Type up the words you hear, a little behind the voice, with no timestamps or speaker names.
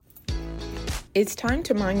It's time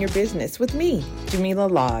to mind your business with me, Jamillah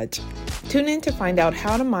Lodge. Tune in to find out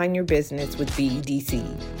how to mind your business with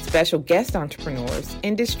BEDC, special guest entrepreneurs,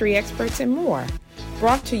 industry experts, and more.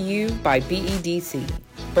 Brought to you by BEDC.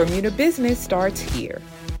 Bermuda Business starts here.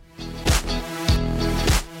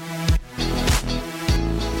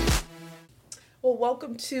 Well,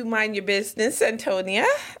 welcome to Mind Your Business, Antonia.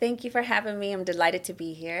 Thank you for having me. I'm delighted to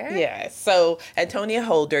be here. Yes. So, Antonia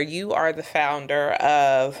Holder, you are the founder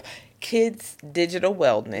of Kids Digital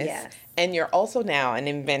Wellness. Yes. And you're also now an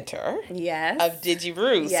inventor Yes. of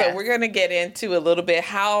DigiRoo. Yes. So we're going to get into a little bit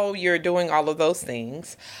how you're doing all of those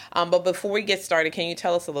things. But before we get started, can you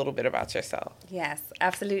tell us a little bit about yourself? Yes,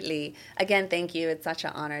 absolutely. Again, thank you. It's such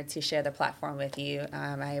an honor to share the platform with you.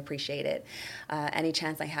 I appreciate it. Any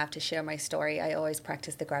chance I have to share my story, I always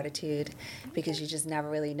practice the gratitude because you just never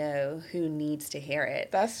really know who needs to hear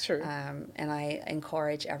it. That's true. And I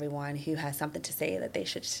encourage everyone who has something to say that they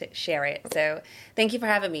should share it. So thank you for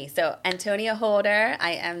having me. So Antonia Holder,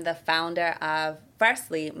 I am the founder of,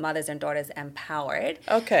 firstly, Mothers and Daughters Empowered.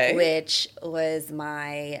 Okay. Which was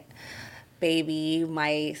my baby,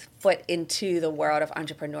 my foot into the world of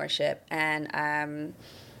entrepreneurship. And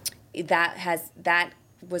that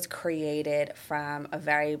was created from a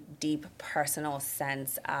very deep personal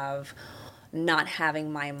sense of not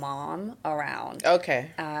having my mom around. Okay.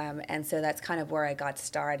 And so that's kind of where I got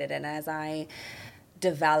started. And as I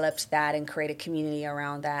developed that and created community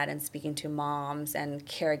around that and speaking to moms and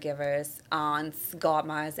caregivers, aunts,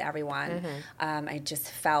 godmas, everyone, I just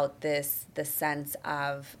felt the sense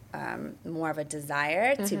of more of a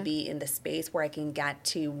desire to be in the space where I can get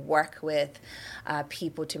to work with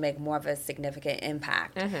people to make more of a significant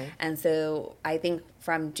impact. And so I think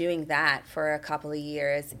from doing that for a couple of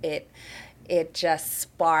years, it just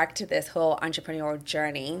sparked this whole entrepreneurial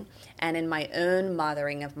journey. And in my own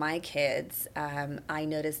mothering of my kids, I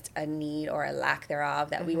noticed a need or a lack thereof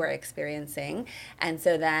that we were experiencing. And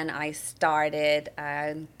so then I started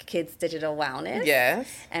Kids Digital Wellness. Yes.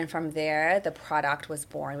 And from there, the product was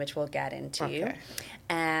born, which we'll get into. Okay.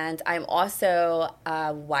 And I'm also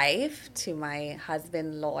a wife to my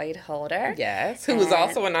husband, Lloyd Holder. Yes, who is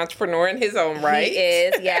also an entrepreneur in his own right. He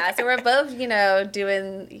is, yeah. So we're both,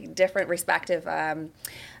 doing different respective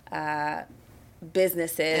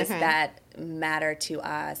businesses that matter to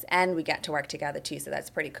us, and we get to work together too, so that's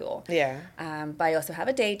pretty cool. Yeah. But I also have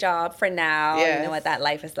a day job for now. Yes. You know what that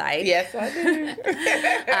life is like. Yes, I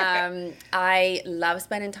do. I love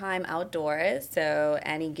spending time outdoors, so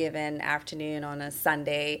any given afternoon on a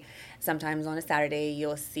Sunday, sometimes on a Saturday,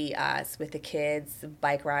 you'll see us with the kids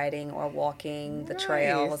bike riding or walking the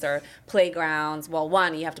trails or playgrounds. Well,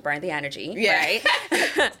 one, you have to burn the energy, right?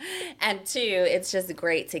 And two, it's just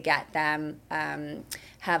great to get them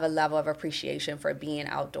have a level of appreciation for being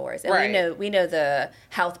outdoors. And we know the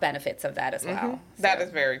health benefits of that as well. That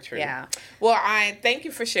is very true. Yeah. Well, I thank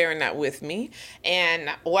you for sharing that with me.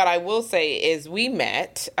 And what I will say is we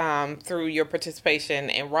met through your participation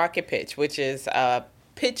in Rocket Pitch, which is a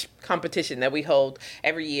pitch competition that we hold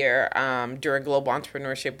every year during Global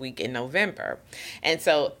Entrepreneurship Week in November. And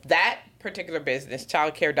so that particular business,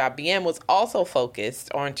 childcare.bm, was also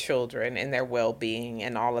focused on children and their well-being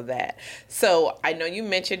and all of that. So I know you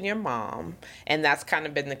mentioned your mom, and that's kind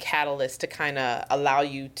of been the catalyst to kind of allow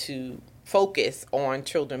you to focus on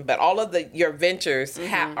children, but all of your ventures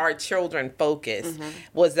are children focused.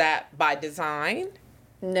 Was that by design?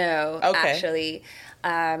 No, Okay. Actually.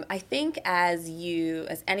 I think as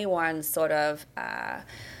anyone sort of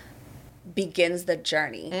begins the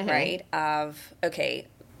journey, right, of, okay,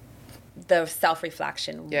 the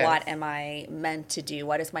self-reflection, what am I meant to do?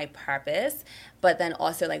 What is my purpose? But then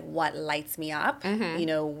also, like, what lights me up?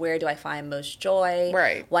 Where do I find most joy?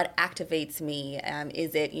 Right. What activates me?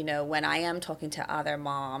 Is it, when I am talking to other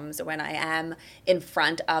moms, when I am in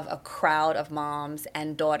front of a crowd of moms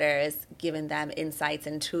and daughters, giving them insights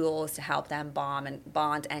and tools to help them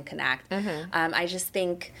bond and connect? I just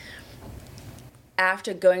think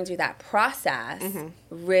after going through that process,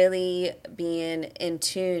 really being in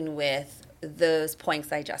tune with those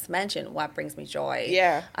points I just mentioned, what brings me joy?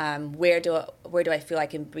 Yeah. Where do I feel I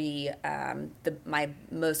can be my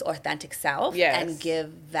most authentic self and give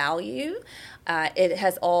value? It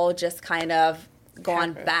has all just kind of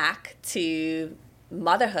gone back to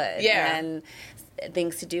motherhood and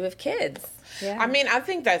things to do with kids. Yeah. I mean, I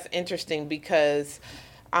think that's interesting because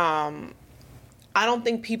I don't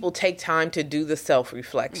think people take time to do the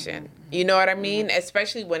self-reflection. You know what I mean?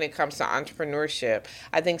 Especially when it comes to entrepreneurship.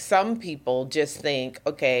 I think some people just think,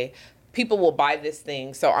 okay, people will buy this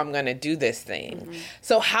thing, so I'm going to do this thing.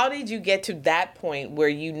 So how did you get to that point where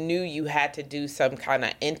you knew you had to do some kind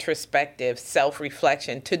of introspective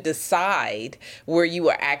self-reflection to decide where you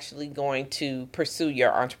were actually going to pursue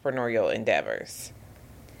your entrepreneurial endeavors?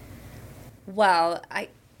 Well, I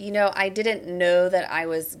didn't know that I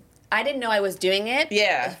was doing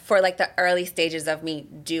it for like the early stages of me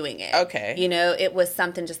doing it. Okay. It was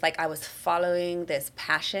something just like I was following this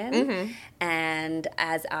passion. And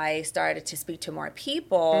as I started to speak to more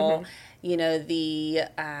people, the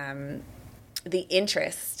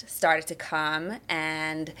interest started to come,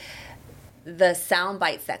 and the sound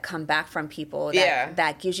bites that come back from people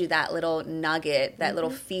that gives you that little nugget, that little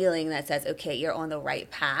feeling that says, okay, you're on the right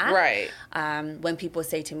path. Right. When people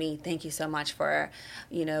say to me, thank you so much for,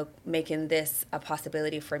 making this a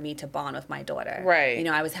possibility for me to bond with my daughter. Right.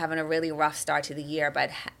 I was having a really rough start to the year, but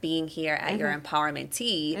being here at your empowerment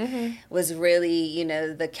tea was really,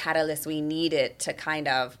 the catalyst we needed to kind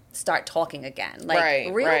of start talking again.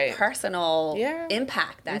 Like real personal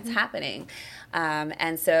impact that's happening.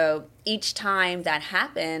 And so each time that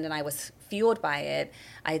happened and I was fueled by it,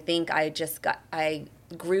 I think I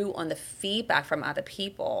grew on the feedback from other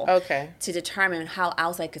people to determine how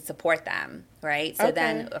else I could support them, right? So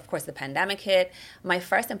then, of course, the pandemic hit. My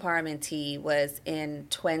first empowerment tea was in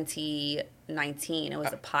 2019. It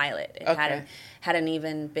was a pilot. It hadn't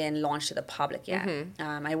even been launched to the public yet.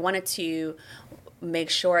 I wanted to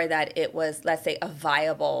make sure that it was, let's say, a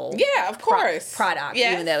viable product,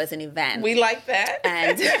 even though it's an event. We like that.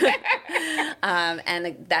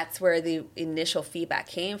 And that's where the initial feedback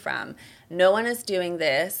came from. No one is doing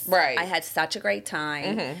this. Right. I had such a great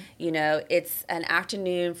time. It's an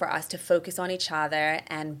afternoon for us to focus on each other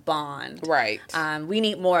and bond. Right. We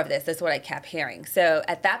need more of this. That's what I kept hearing. So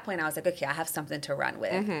at that point, I was like, okay, I have something to run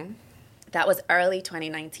with. That was early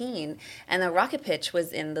 2019, and the rocket pitch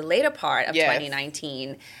was in the later part of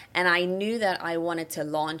 2019, and I knew that I wanted to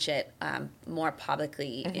launch it more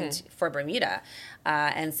publicly for Bermuda,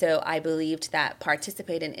 and so I believed that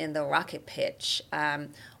participating in the rocket pitch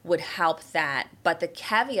would help that. But the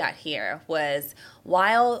caveat here was,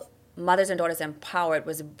 while Mothers and Daughters Empowered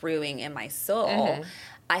was brewing in my soul,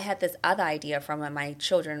 I had this other idea from when my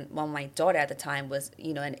daughter at the time was,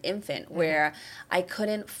 an infant, where I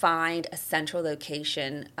couldn't find a central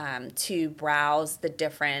location to browse the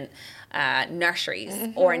different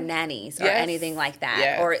nurseries or nannies or anything like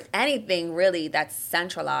that, or anything really that's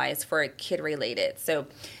centralized for kid-related. So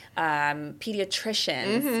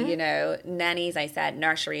pediatricians, nannies, I said,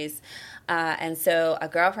 nurseries. And so a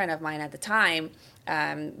girlfriend of mine at the time,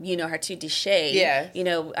 her too, Deshay,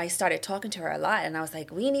 I started talking to her a lot, and I was like,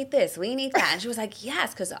 we need this, we need that. And she was like,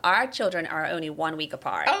 yes, because our children are only 1 week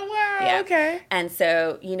apart. Oh, wow. Okay. And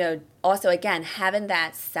so, also, again, having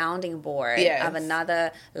that sounding board of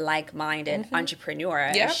another like-minded entrepreneur,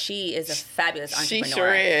 and she is a fabulous entrepreneur. She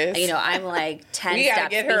sure is. I'm like 10 we steps gotta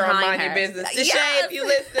get her behind on Mind her. Your Business. Deshay, if you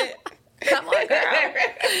listen. Come on,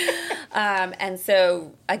 girl. And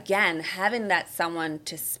so, again, having that someone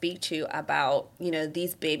to speak to about,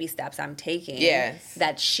 these baby steps I'm taking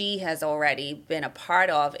that she has already been a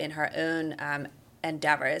part of in her own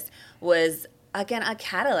endeavors was, again, a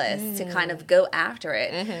catalyst to kind of go after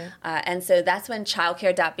it. And so that's when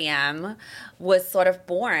childcare.bm was sort of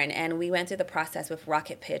born. And we went through the process with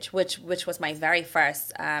Rocket Pitch, which was my very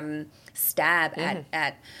first stab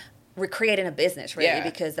at recreating a business, really,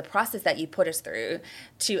 because the process that you put us through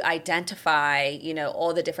to identify,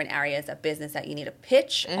 all the different areas of business that you need to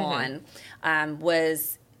pitch on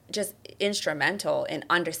was just instrumental in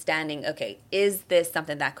understanding, okay, is this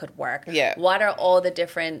something that could work? What are all the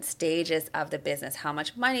different stages of the business? How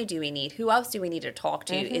much money do we need? Who else do we need to talk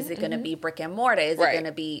to? Is it going to be brick and mortar? Is it going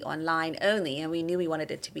to be online only? And we knew we wanted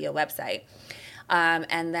it to be a website.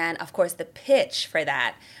 And then, of course, the pitch for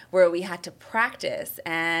that, where we had to practice.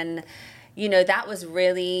 And, that was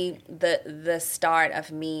really the start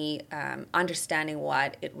of me understanding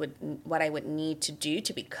what I would need to do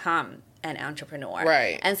to become an entrepreneur.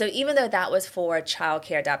 Right. And so even though that was for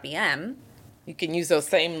childcare.bm, you can use those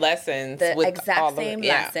same lessons. The exact same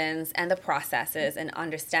lessons and the processes and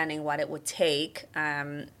understanding what it would take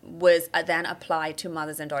was then applied to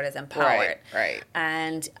Mothers and Daughters Empowered. Right.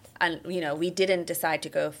 And we didn't decide to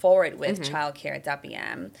go forward with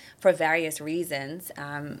childcare.bm for various reasons.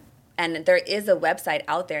 And there is a website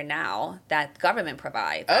out there now that government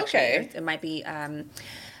provides. Actually. It might be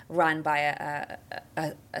run by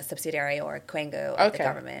a subsidiary or a Quango of the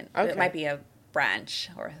government. It might be a branch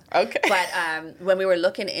but when we were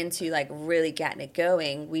looking into really getting it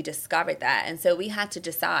going, we discovered that, and so we had to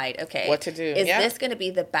decide, okay, what to do. Is this going to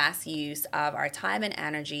be the best use of our time and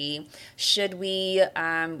energy? Should we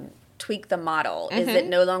tweak the model? Is it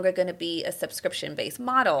no longer going to be a subscription-based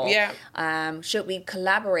model? Yeah. Should we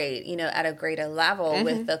collaborate, at a greater level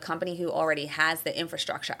with the company who already has the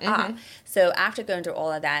infrastructure up? So after going through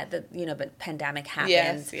all of that, the pandemic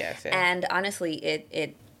happened. Yes. And honestly,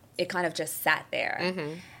 it kind of just sat there.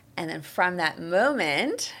 And then from that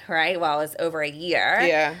moment, right, well, it was over a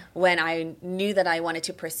year, when I knew that I wanted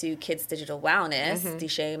to pursue kids' digital wellness,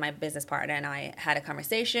 Dishay, my business partner, and I had a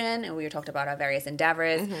conversation, and we talked about our various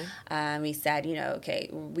endeavors. We said, okay,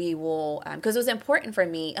 we will, because it was important for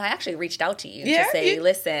me. I actually reached out to you to say,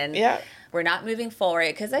 listen, we're not moving forward,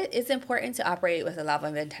 because it's important to operate with a level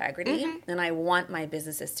of integrity, and I want my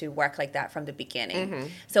businesses to work like that from the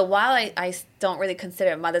beginning. So while I don't really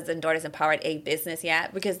consider Mothers and Daughters Empowered a business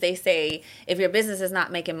yet, because they say if your business is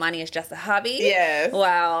not making money, it's just a hobby. Yes.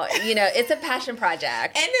 Well, it's a passion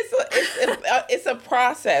project. And it's a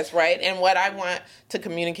process, right? And what I want to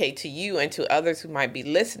communicate to you and to others who might be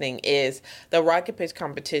listening is the Rocket Pitch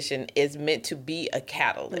competition is meant to be a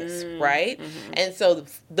catalyst, right? And so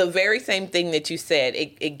the very same thing that you said,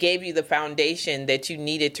 it gave you the foundation that you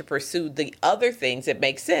needed to pursue the other things that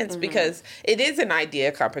make sense, because it is an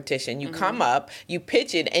idea competition. You come up, you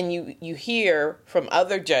pitch it, and you hear from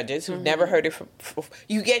other judges who've never heard it from,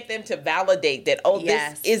 you get them to validate that,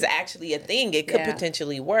 this is actually a thing. It could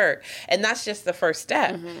potentially work. And that's just the first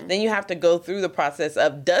step. Then you have to go through the process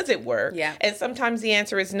of, does it work? And sometimes the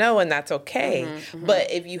answer is no, and that's okay.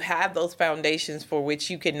 But if you have those foundations for which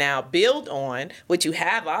you can now build on, which you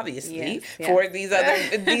have obviously for these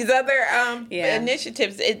other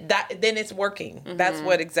initiatives, then it's working. That's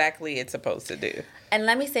what exactly it's supposed to do. And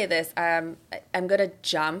let me say this, I'm going to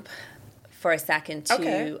jump for a second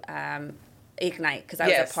to Ignite, because I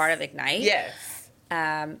was a part of Ignite.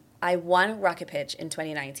 I won Rocket Pitch in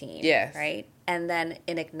 2019. Right? And then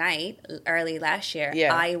in Ignite, early last year,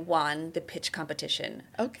 I won the pitch competition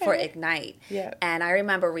for Ignite. And I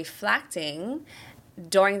remember reflecting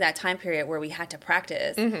during that time period where we had to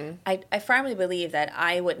practice, I firmly believe that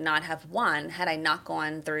I would not have won had I not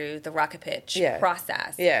gone through the Rocket Pitch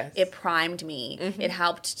process. It primed me. It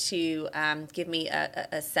helped to give me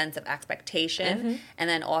a sense of expectation, and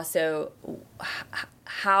then also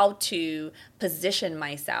how to position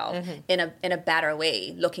myself in a better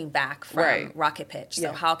way, looking back from Rocket Pitch.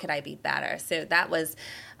 So how could I be better? So that was,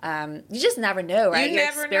 you just never know, right? Your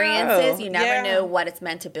experiences, you never know what it's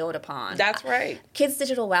meant to build upon. That's right. Kids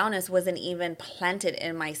Digital Wellness wasn't even planted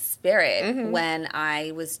in my spirit when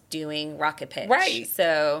I was doing Rocket Pitch. Right.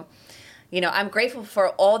 So, I'm grateful for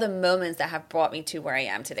all the moments that have brought me to where I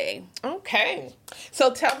am today. Okay.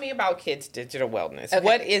 So tell me about Kids Digital Wellness. Okay.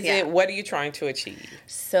 What is it? What are you trying to achieve?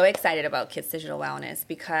 So excited about Kids Digital Wellness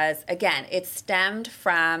because, again, it stemmed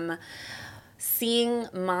from seeing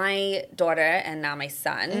my daughter and now my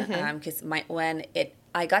son, because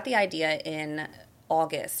I got the idea in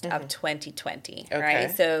August of 2020,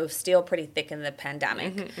 right? So still pretty thick in the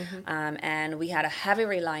pandemic. And we had a heavy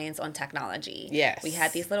reliance on technology. We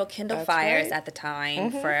had these little Kindle Fires at the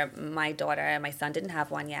time for my daughter, and my son didn't have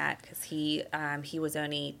one yet because he was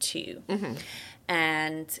only 2.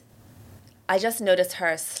 And I just noticed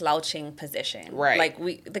her slouching position. Right. Like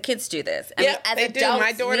the kids do this. I mean, as they adults, do.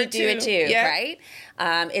 My daughter we do it too, right?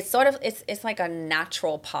 It's like a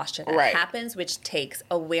natural posture that happens, which takes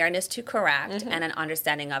awareness to correct and an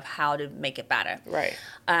understanding of how to make it better. Right.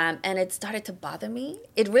 And it started to bother me.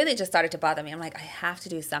 It really just started to bother me. I'm like, I have to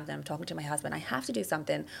do something. I'm talking to my husband. I have to do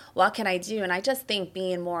something. What can I do? And I just think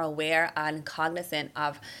being more aware and cognizant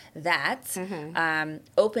of that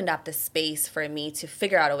opened up the space for me to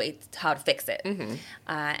figure out a way how to fix it.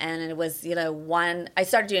 And it was, I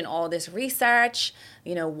started doing all this research.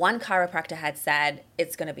 One chiropractor had said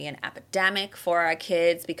it's going to be an epidemic for our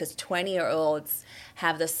kids because 20-year-olds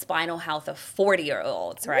have the spinal health of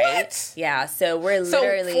 40-year-olds, right? What? Yeah, so we're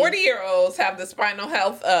literally... So 40-year-olds have the spinal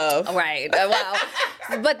health of... Right, well,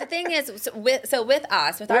 but the thing is, with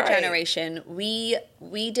us, with our generation, we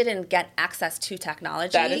didn't get access to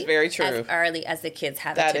technology... That is very true. ...as early as the kids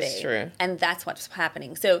have it today. That is true. And that's what's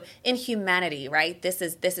happening. So in humanity, right, this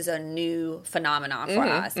is a new phenomenon for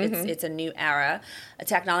us. It's a new era.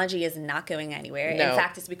 Technology is not going anywhere. No. In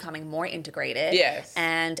fact, it's becoming more integrated. Yes.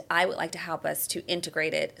 And I would like to help us to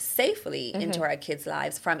integrate it safely into our kids'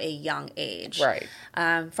 lives from a young age. Right.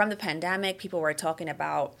 From the pandemic, people were talking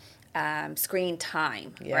about screen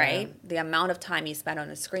time, right? The amount of time you spend on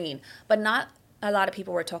a screen. But not a lot of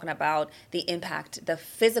people were talking about the impact, the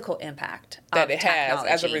physical impact that it has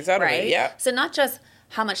as a result of it. Yeah. So not just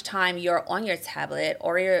how much time you're on your tablet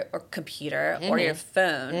or your computer or your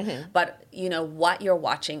phone, but what you're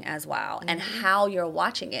watching as well and how you're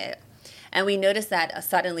watching it. And we noticed that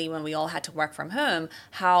suddenly when we all had to work from home,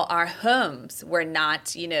 how our homes were not,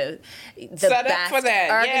 the Set best up for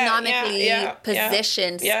that. ergonomically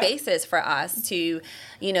positioned spaces for us to,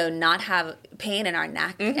 not have pain in our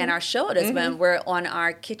neck and our shoulders when we're on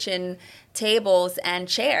our kitchen tables and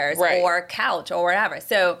chairs or couch or wherever.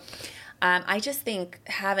 So I just think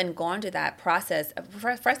having gone through that process,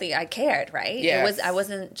 firstly, I cared, right? Yes. I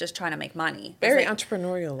wasn't just trying to make money. Very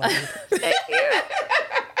entrepreneurial. Thank you.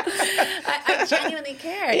 I genuinely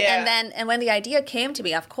cared. And when the idea came to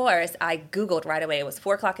me, of course, I Googled right away. It was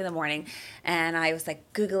 4:00 in the morning, and I was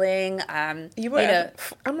like Googling. I'm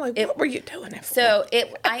like, what were you doing that for? So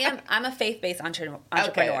I'm a faith-based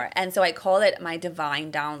entrepreneur, and so I call it my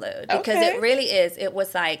divine download because it really is. It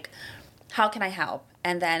was like, how can I help?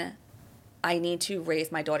 And then I need to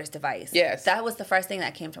raise my daughter's device. Yes. That was the first thing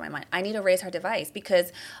that came to my mind. I need to raise her device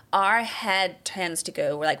because our head tends to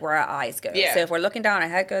go where our eyes go. Yeah. So if we're looking down, our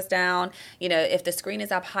head goes down. If the screen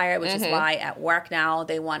is up higher, which is why at work now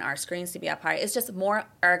they want our screens to be up higher, it's just more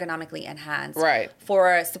ergonomically enhanced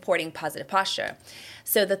for supporting positive posture.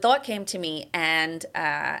 So the thought came to me, and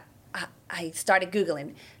I started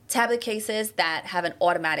Googling tablet cases that have an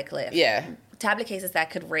automatic lift. Yeah. Tablet cases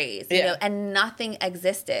that could raise, and nothing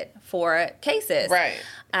existed for cases. Right.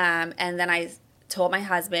 And then I told my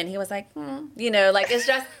husband, he was like,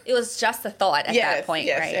 it was just a thought at that point,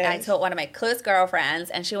 right? Yes. I told one of my close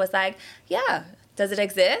girlfriends, and she was like, yeah, does it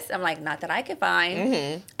exist? I'm like, not that I could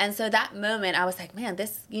find. And so that moment, I was like, man,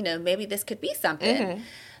 this, maybe this could be something.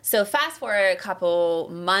 So fast forward a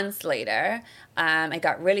couple months later, I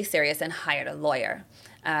got really serious and hired a lawyer.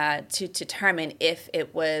 To determine if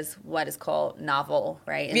it was what is called novel,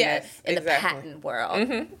 right? In the patent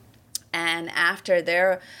world. And after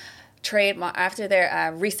their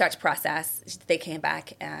research process, they came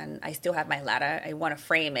back, and I still have my letter. I want to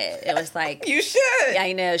frame it. It was like, you should. Yeah,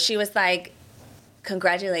 I know. She was like,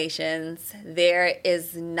 congratulations, there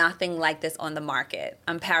is nothing like this on the market.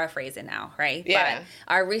 I'm paraphrasing now, right? Yeah. But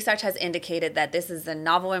our research has indicated that this is a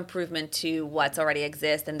novel improvement to what's already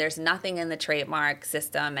exists, and there's nothing in the trademark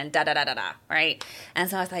system, and da-da-da-da-da, right? And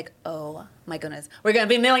so I was like, oh my goodness, we're going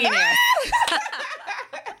to be millionaires.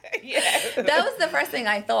 Yes. That was the first thing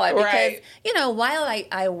I thought, because, while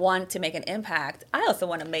I want to make an impact, I also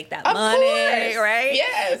want to make that money, right?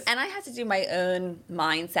 Yes. And I had to do my own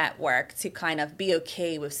mindset work to kind of be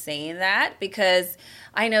okay with saying that, because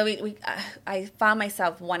I know I found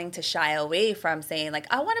myself wanting to shy away from saying, like,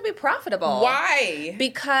 I want to be profitable. Why?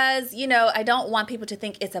 Because, I don't want people to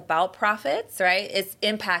think it's about profits, right? It's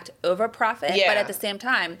impact over profit. Yeah. But at the same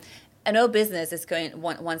time, no business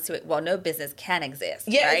no business can exist.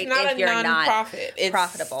 Yeah, right? It's not if you're non-profit. It's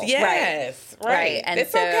profitable. Yes, right. And it's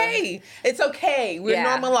okay. It's okay. We're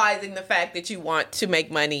normalizing the fact that you want to make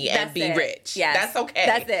money and be rich. Yes. That's okay.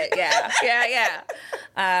 That's it. Yeah.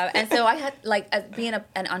 And so I had, as being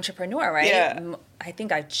an entrepreneur, right? Yeah. I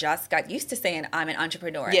think I just got used to saying I'm an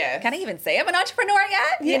entrepreneur. Yeah. Can I even say I'm an entrepreneur yet?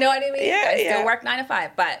 Yeah. You know what I mean? Yeah, I still work 9 to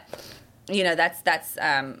 5, but that's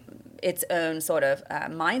its own sort of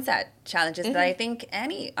mindset challenges that I think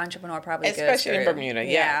any entrepreneur probably goes through. Especially in Bermuda,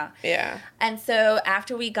 yeah. And so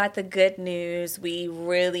after we got the good news, we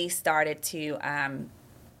really started to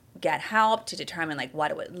get help to determine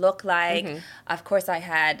what it would look like. Of course, I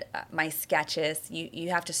had my sketches.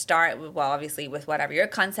 You have to start with, obviously with whatever your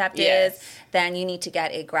concept is. Then you need to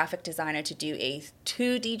get a graphic designer to do a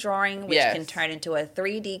 2D drawing, which can turn into a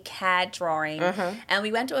 3D CAD drawing. And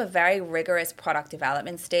we went to a very rigorous product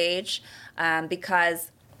development stage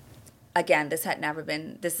because, again, this doesn't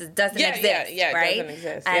exist, right? It doesn't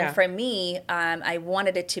exist. And for me, I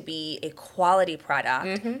wanted it to be a quality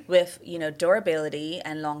product with, durability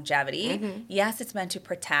and longevity. Yes, it's meant to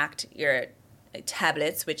protect your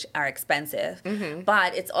tablets, which are expensive,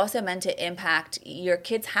 but it's also meant to impact your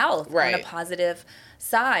kids' health on a positive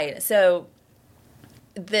side. So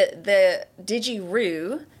the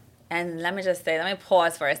DigiRoo, and let me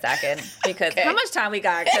pause for a second, because how much time we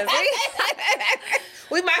got?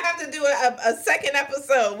 We might have to do a second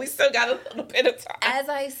episode. We still got a little bit of time. As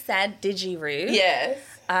I said, DigiRoo. Yes.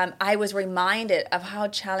 I was reminded of how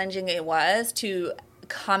challenging it was to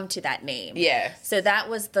come to that name. Yes. So that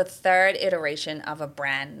was the third iteration of a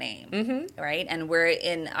brand name, right?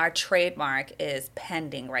 And our trademark is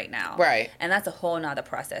pending right now. Right. And that's a whole nother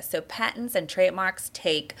process. So patents and trademarks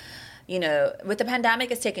take with the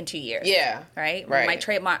pandemic, it's taken 2 years. Yeah. Right?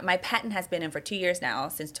 My patent has been in for 2 years now,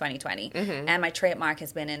 since 2020. And my trademark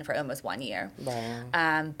has been in for almost 1 year.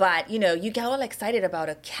 Wow. But, you get all excited about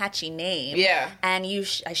a catchy name. Yeah. And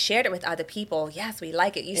I shared it with other people. Yes, we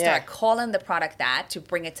like it. You start calling the product that to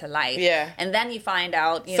bring it to life. Yeah. And then you find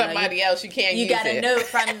out, somebody else you can't use it. You get a note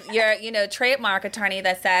from your, trademark attorney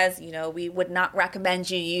that says, we would not recommend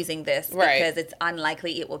you using this because it's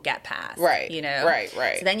unlikely it will get passed. Right.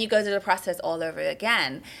 Right. So then you go through the process all over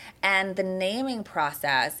again. And the naming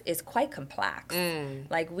process is quite complex.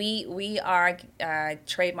 Like we are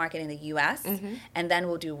trademarking in the U.S. And then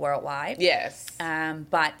we'll do worldwide. Yes.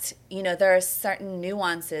 But there are certain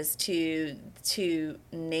nuances to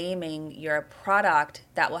naming your product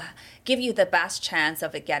that will give you the best chance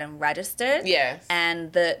of it getting registered. Yes.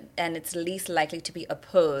 And it's least likely to be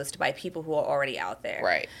opposed by people who are already out there.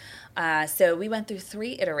 Right. So we went through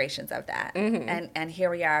 3 iterations of that, and here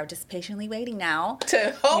we are, just patiently waiting now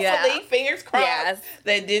to hopefully, fingers crossed,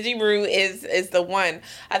 that DigiRoo is the one.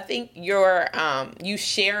 I think you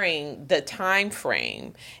sharing the time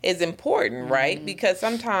frame is important, right? Because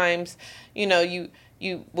sometimes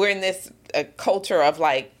we're in this culture of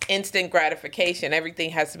like instant gratification. Everything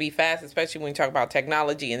has to be fast, especially when you talk about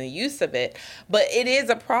technology and the use of it. But it is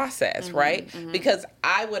a process, right? Because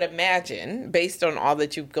I would imagine, based on all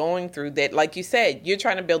that you're going through, that, like you said, you're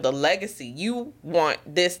trying to build a legacy. You want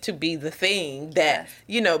this to be the thing that,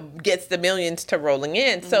 gets the millions to rolling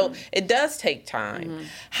in. So it does take time.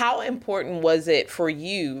 How important was it for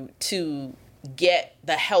you to get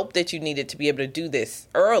the help that you needed to be able to do this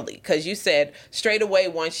early? Because you said straight away,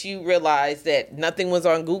 once you realized that nothing was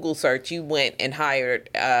on Google search, you went and hired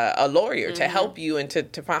a lawyer to help you and to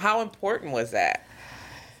find. How important was that?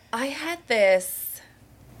 I have this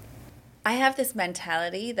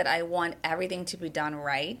mentality that I want everything to be done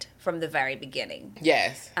right from the very beginning.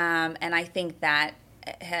 Yes. And I think that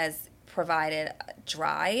has provided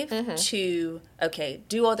drive to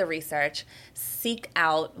do all the research, seek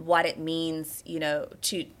out what it means,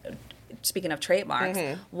 to speaking of trademarks,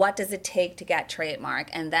 what does it take to get trademark,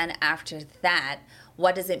 and then after that,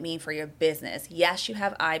 what does it mean for your business? Yes, you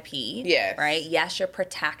have IP. Yes. Right? Yes, you're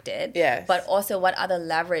protected. Yes. But also, what other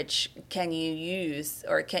leverage can you use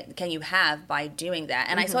or can you have by doing that?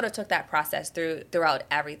 And I sort of took that process throughout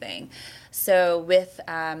everything. So with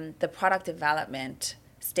the product development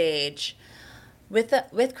stage,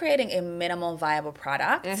 with creating a minimal viable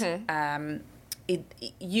product,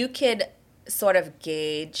 you could sort of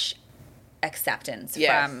gauge acceptance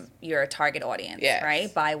from your target audience,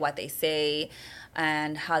 right? By what they say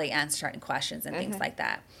and how they answer certain questions and things like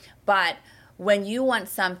that. But when you want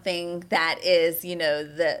something that is,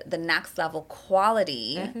 the next level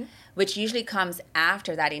quality, which usually comes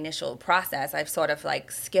after that initial process, I've sort of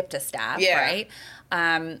like skipped a step, right?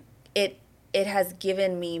 It has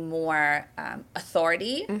given me more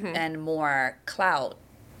authority and more clout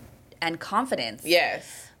and confidence.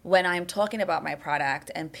 Yes. When I'm talking about my product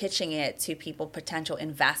and pitching it to people, potential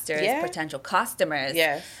investors, potential customers.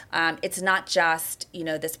 Yes. It's not just,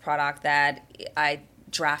 this product that I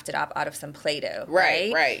drafted up out of some Play-Doh.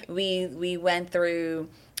 Right. We went through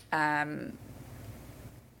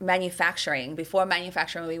manufacturing. Before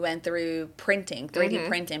manufacturing, we went through printing, 3D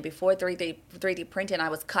printing. Before 3D printing, I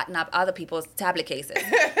was cutting up other people's tablet cases,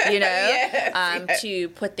 to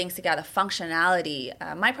put things together. Functionality.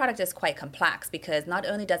 My product is quite complex because not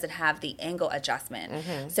only does it have the angle adjustment.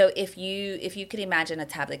 So if you could imagine a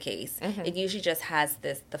tablet case, it usually just has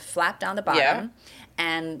the flap down the bottom,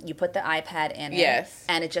 and you put the iPad in it,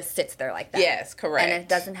 and it just sits there like that. Yes, correct. And it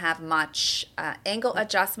doesn't have much angle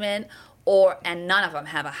adjustment, and none of them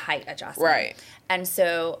have a height adjustment. Right. And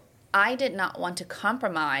so I did not want to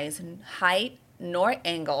compromise height nor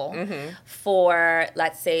angle for,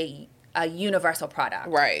 let's say, a universal product.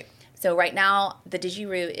 Right. So right now, the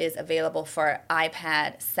DigiRoo is available for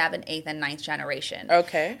iPad 7th, 8th, and 9th generation.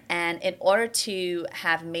 Okay. And in order to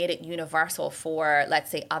have made it universal for, let's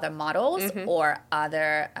say, other models or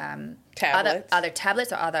other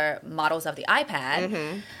tablets or other models of the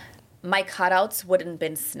iPad, my cutouts wouldn't have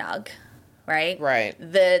been snug, right? Right.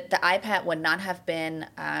 The iPad would not have been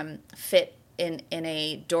fit in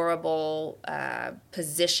a durable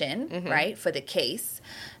position, right, for the case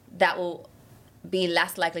that will be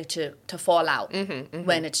less likely to fall out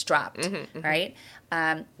when it's dropped, right?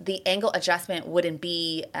 The angle adjustment wouldn't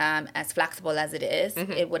be as flexible as it is.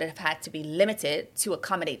 It would have had to be limited to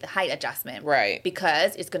accommodate the height adjustment. Right.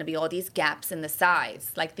 Because it's going to be all these gaps in the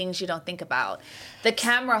sides, like things you don't think about. The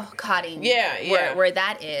camera cutting, where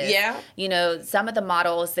that is. Some of the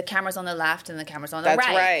models, the camera's on the left and the camera's on the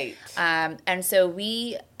right. That's right. And so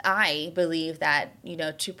we I believe that,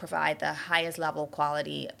 to provide the highest level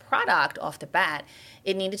quality product off the bat,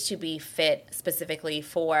 it needed to be fit specifically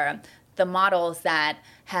for the models that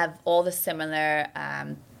have all the similar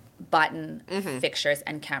button fixtures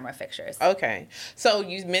and camera fixtures. Okay. So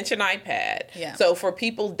you mentioned iPad. Yeah. So for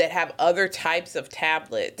people that have other types of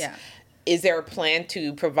tablets, is there a plan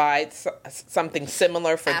to provide something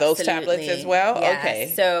similar for those tablets as well? Yes.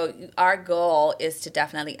 Okay. So our goal is to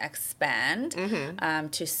definitely expand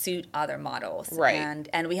to suit other models. Right.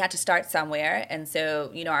 And we had to start somewhere. And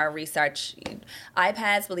so, our research,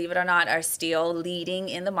 iPads, believe it or not, are still leading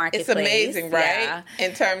in the marketplace. It's amazing, right? Yeah.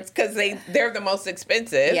 In terms, because they're the most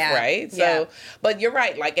expensive, right? So, but you're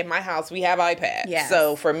right. Like in my house, we have iPads. Yes.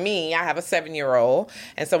 So for me, I have a 7-year-old.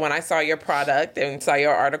 And so when I saw your product and saw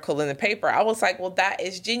your article in the paper, I was like, well, that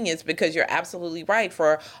is genius, because you're absolutely right.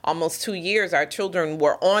 For almost 2 years, our children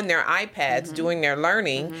were on their iPads doing their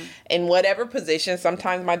learning in whatever position.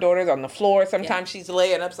 Sometimes my daughter's on the floor. Sometimes she's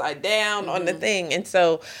laying upside down on the thing. And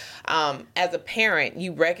so as a parent,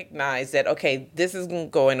 you recognize that, okay, this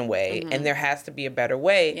isn't going away and there has to be a better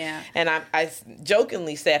way. Yeah. And I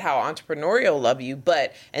jokingly said how entrepreneurial of you,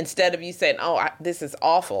 but instead of you saying, this is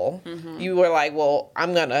awful, you were like, well,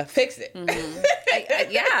 I'm going to fix it.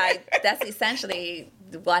 That's essentially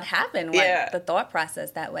what happened, the thought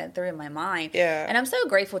process that went through in my mind. Yeah. And I'm so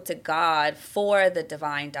grateful to God for the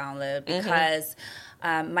divine download, because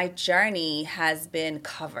my journey has been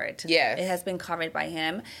covered. Yes. It has been covered by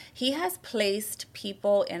Him. He has placed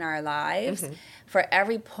people in our lives for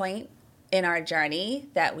every point in our journey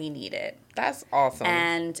that we needed. That's awesome.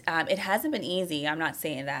 And it hasn't been easy. I'm not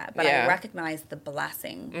saying that. But I recognize the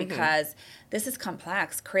blessing, because this is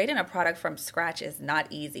complex. Creating a product from scratch is not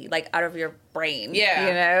easy, like out of your brain.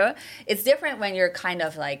 Yeah. It's different when you're kind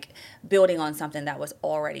of like building on something that was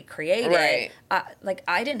already created. Right. Like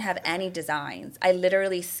I didn't have any designs. I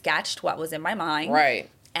literally sketched what was in my mind. Right.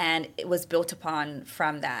 And it was built upon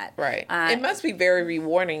from that. Right. It must be very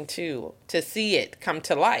rewarding, too, to see it come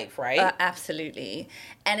to life, right? Absolutely.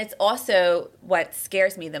 And it's also what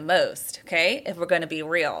scares me the most, okay, if we're going to be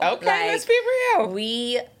real. Okay, let's be real.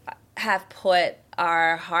 We have put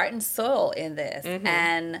our heart and soul in this.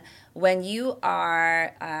 And when you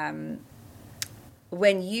are,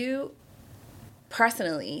 when you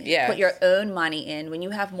personally put your own money in, when you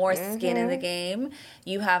have more skin in the game,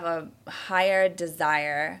 you have a higher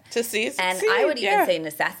desire to see it succeed. And I would even say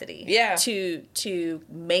necessity to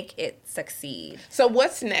make it succeed. So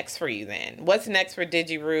what's next for you then? What's next for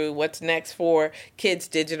DigiRoo? What's next for kids'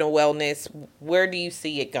 digital wellness? Where do you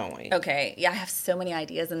see it going? Okay. Yeah, I have so many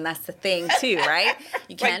ideas, and that's the thing too, right?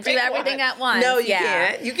 You can't do everything at once. No, you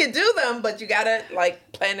can't. You can do them, but you gotta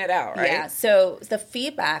plan it out, right? Yeah. So the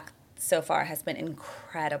feedback so far has been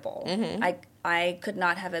incredible. I could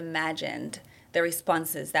not have imagined the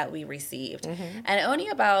responses that we received. And only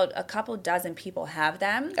about a couple dozen people have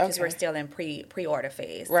them, because we're still in pre-order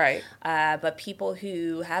phase. Right. But people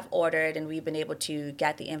who have ordered, and we've been able to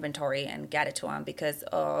get the inventory and get it to them, because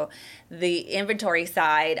the inventory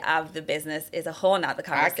side of the business is a whole nother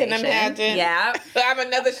conversation. I can imagine. Yeah. I have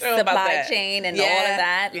another show about that. Supply chain and all of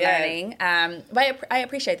that, learning. But I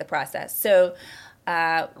appreciate the process. So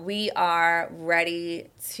we are ready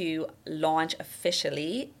to launch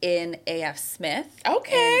officially in AF Smith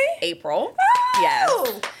in April. Oh,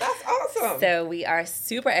 yes. That's awesome. So we are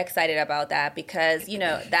super excited about that, because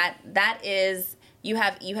that is, you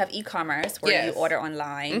have e-commerce where you order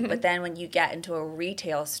online, but then when you get into a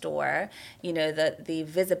retail store, the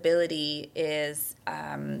visibility is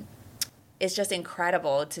it's just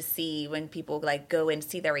incredible to see when people go and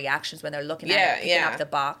see their reactions when they're looking at it, picking up the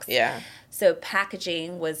box. Yeah. So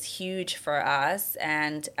packaging was huge for us,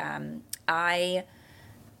 and that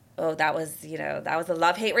was a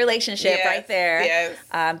love-hate relationship right there.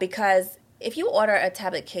 Yes. Because if you order a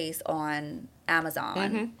tablet case on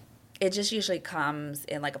Amazon, it just usually comes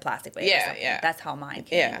in a plastic bag or something. That's how mine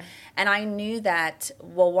came. Yeah. And I knew that,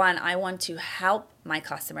 well, one, I want to help my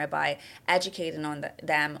customer by educating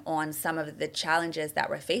them on some of the challenges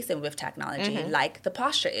that we're facing with technology, like the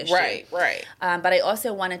posture issue. Right. But I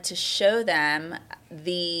also wanted to show them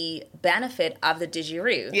the benefit of the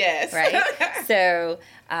DigiRoo. Yes. Right? So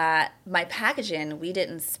my packaging, we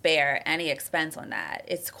didn't spare any expense on that.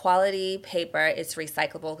 It's quality paper. It's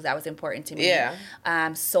recyclable, because that was important to me.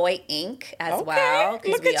 Yeah. Soy ink as well,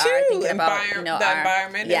 because we are thinking about the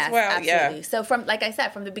environment as well. Absolutely. So like I said,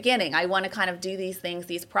 from the beginning, I want to kind of do these things,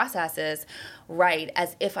 these processes right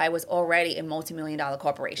as if I was already a multi-million-dollar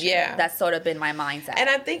corporation. Yeah. That's sort of been my mindset. And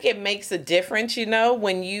I think it makes a difference,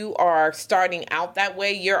 when you are starting out that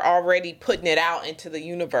way, you're already putting it out into the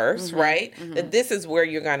universe, right? That this is where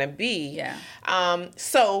you're going to be. Yeah.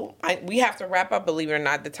 So we have to wrap up, believe it or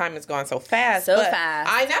not. The time has gone so fast. Fast.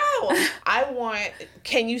 I know.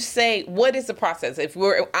 Can you say, what is the process?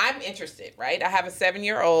 I'm interested, right? I have a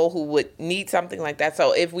 7-year-old who would need something like that.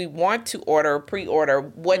 So if we want to pre-order,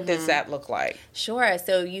 what does that look like? Sure.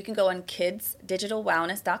 So you can go on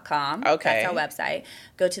kidsdigitalwellness.com. Okay. That's our website.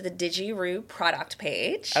 Go to the DigiRoo product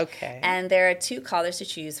page. Okay. And there are 2 colors to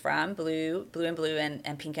choose from, blue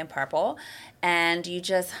and pink and purple. And you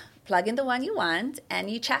just plug in the one you want, and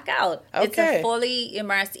you check out. Okay. It's a fully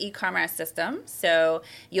immersed e-commerce system, so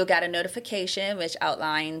you'll get a notification which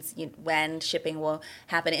outlines when shipping will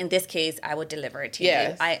happen. In this case, I would deliver it to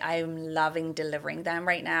you. I'm loving delivering them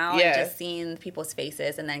right now, and just seeing people's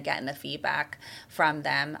faces and then getting the feedback from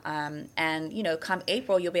them. And, come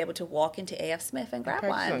April, you'll be able to walk into A.F. Smith and grab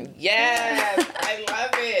one. Yes, I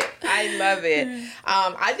love it. I love it.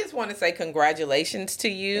 I just want to say congratulations to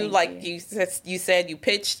you. You said you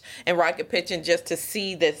pitched and rocket pitching just to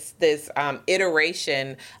see this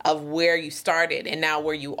iteration of where you started and now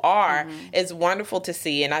where you are is wonderful to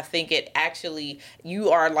see. And I think it actually, you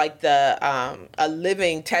are like a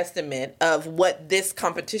living testament of what this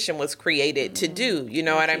competition was created to do. You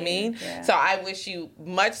know what I mean? Yeah. So I wish you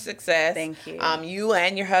much success. Thank you. You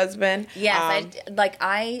and your husband. Yes,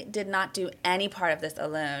 I did not do any part of this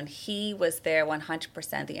alone. He was there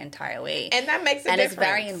 100% the entire way. And that makes a difference. And it's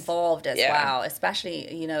very involved as well,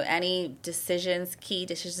 especially, any key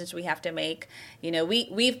decisions we have to make.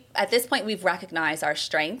 We've at this point, we've recognized our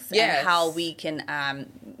strengths and how we can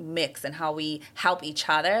mix and how we help each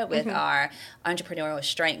other with our entrepreneurial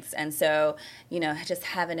strengths. And so, just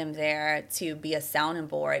having him there to be a sounding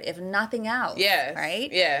board, if nothing else, right?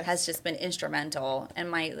 Yeah. Has just been instrumental and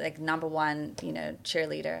my number one,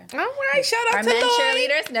 cheerleader. All right, shout out our to men Lloyd.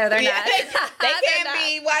 Cheerleaders? No, they're not. They can't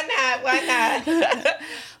be. Why not?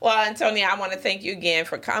 Well, Antonia, I want to thank you again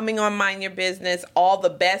for coming on Mind Your Business. All the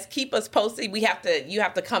best. Keep us posted. You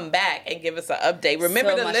have to come back and give us an update.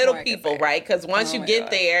 Remember the little people, right? Because once you get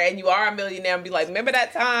there and you are a millionaire, and be like, remember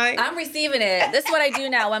that time? I'm receiving it. This is what I do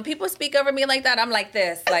now. When people speak over me like that, I'm like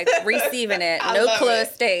this, receiving it. No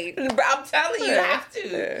closed state. I'm telling you, you have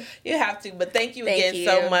to. You have to. But thank you again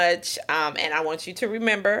so much. And I want you to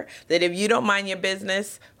remember that if you don't mind your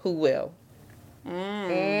business, who will? I'm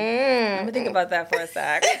going to think about that for a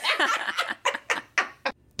sec.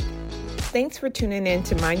 Thanks for tuning in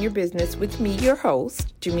to Mind Your Business with me, your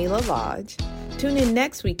host, Jamillah Lodge. Tune in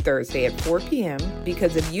next week, Thursday at 4 p.m.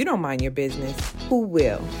 because if you don't mind your business, who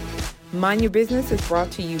will? Mind Your Business is brought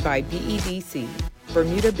to you by BEDC.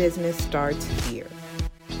 Bermuda Business starts here.